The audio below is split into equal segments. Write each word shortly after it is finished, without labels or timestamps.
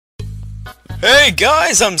Hey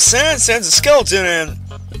guys, I'm Sans a Skeleton and...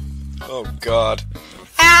 oh god.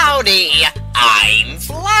 Howdy, I'm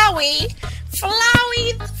Flowey.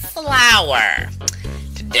 Flowey the Flower.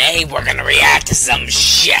 Today we're gonna react to some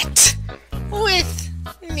shit. With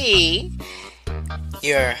me,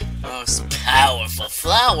 your most powerful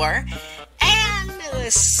flower, and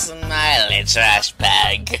this smiley trash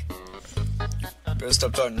bag. Better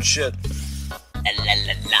stop talking shit. La la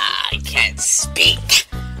la la, I can't speak.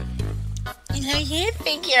 You know, you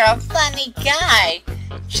think you're a funny guy,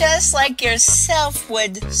 just like yourself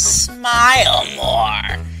would smile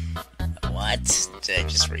more. What did I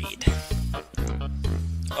just read?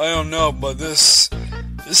 I don't know, but this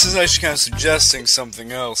is actually kind of suggesting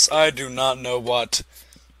something else. I do not know what.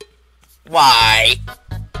 Why?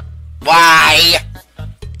 Why?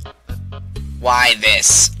 Why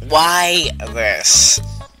this? Why this?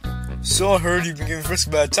 So I heard you've been giving Frisk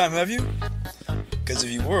a bad time, have you? Because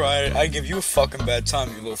if you were, I'd give you a fucking bad time,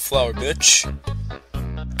 you little flower bitch.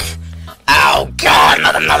 Oh god,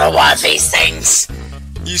 not another one of these things!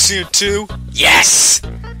 You see it too? Yes!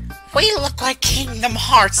 We look like Kingdom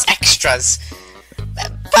Hearts extras.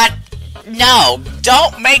 But, no,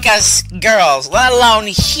 don't make us girls, let alone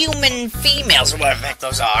human females or whatever the heck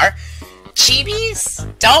those are.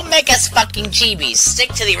 Chibis? Don't make us fucking chibis.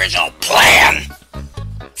 Stick to the original plan!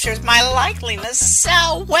 Shows my likeliness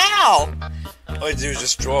so well. All I do is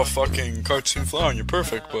just draw a fucking cartoon flower and you're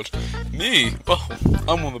perfect, but me, well,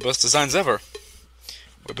 I'm one of the best designs ever.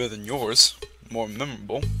 Way better than yours. More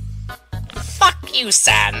memorable. Fuck you,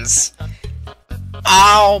 Sans.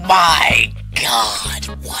 Oh my god,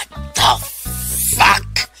 what the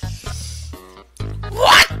fuck?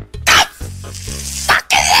 What the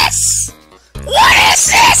fuck is this? What is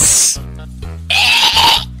this?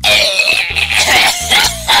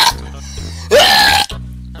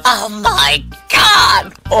 Oh my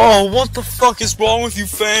god! Oh, what the fuck is wrong with you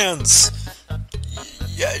fans?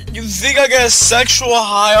 Yeah, you think I get a sexual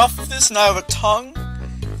high off of this and I have a tongue?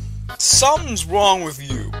 Something's wrong with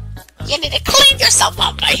you. You need to clean yourself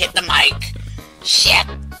up when I hit the mic. Shit.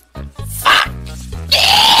 Fuck.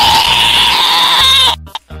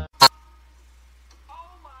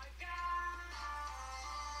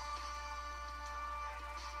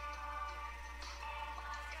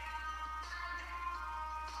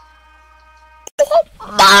 Oh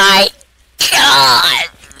my god.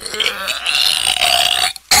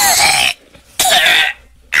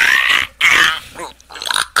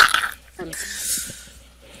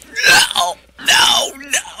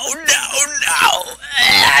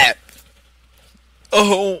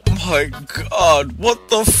 Oh my god, what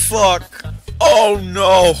the fuck? Oh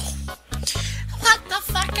no! What the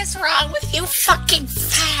fuck is wrong with you fucking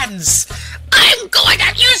fans? I'm going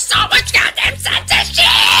to use so much goddamn censorship!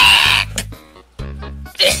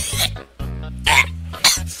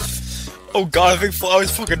 Oh god, I think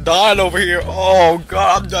Flowey's fucking dying over here. Oh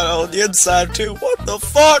god, I'm dying on the inside too. What the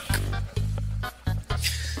fuck?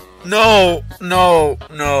 No, no,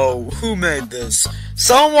 no. Who made this?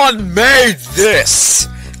 Someone made this!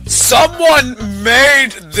 Someone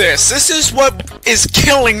made this! This is what is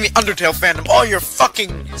killing the Undertale fandom. All your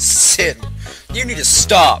fucking sin. You need to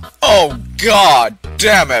stop. Oh god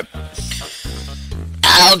damn it.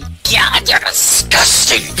 Oh god, you're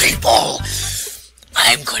disgusting people!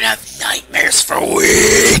 I'm gonna have nightmares for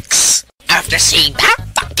weeks! After seeing that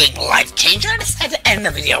fucking life changer, I decided to end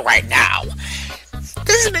the video right now.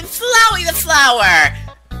 This has been Flowey the Flower!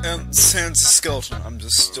 And Sans a Skeleton. I'm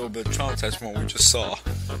just still a bit traumatized from what we just saw.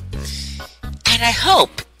 And I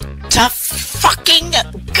hope to fucking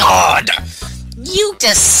God you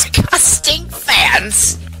disgusting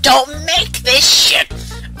fans don't make this shit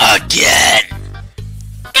again!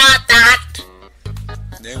 Got that?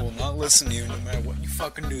 They will not listen to you no matter what you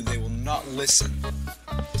fucking do. They will not listen.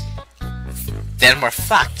 Then we're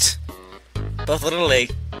fucked. Both literally.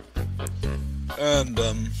 And,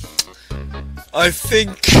 I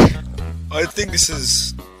think this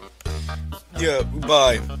is... yeah,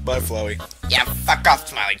 bye. Bye, Flowey. Yeah, fuck off,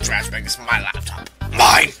 smiley trash bag. This is my laptop.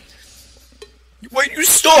 Mine! Wait, you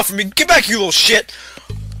stole it from me! Get back, you little shit!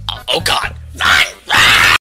 Oh god. Run!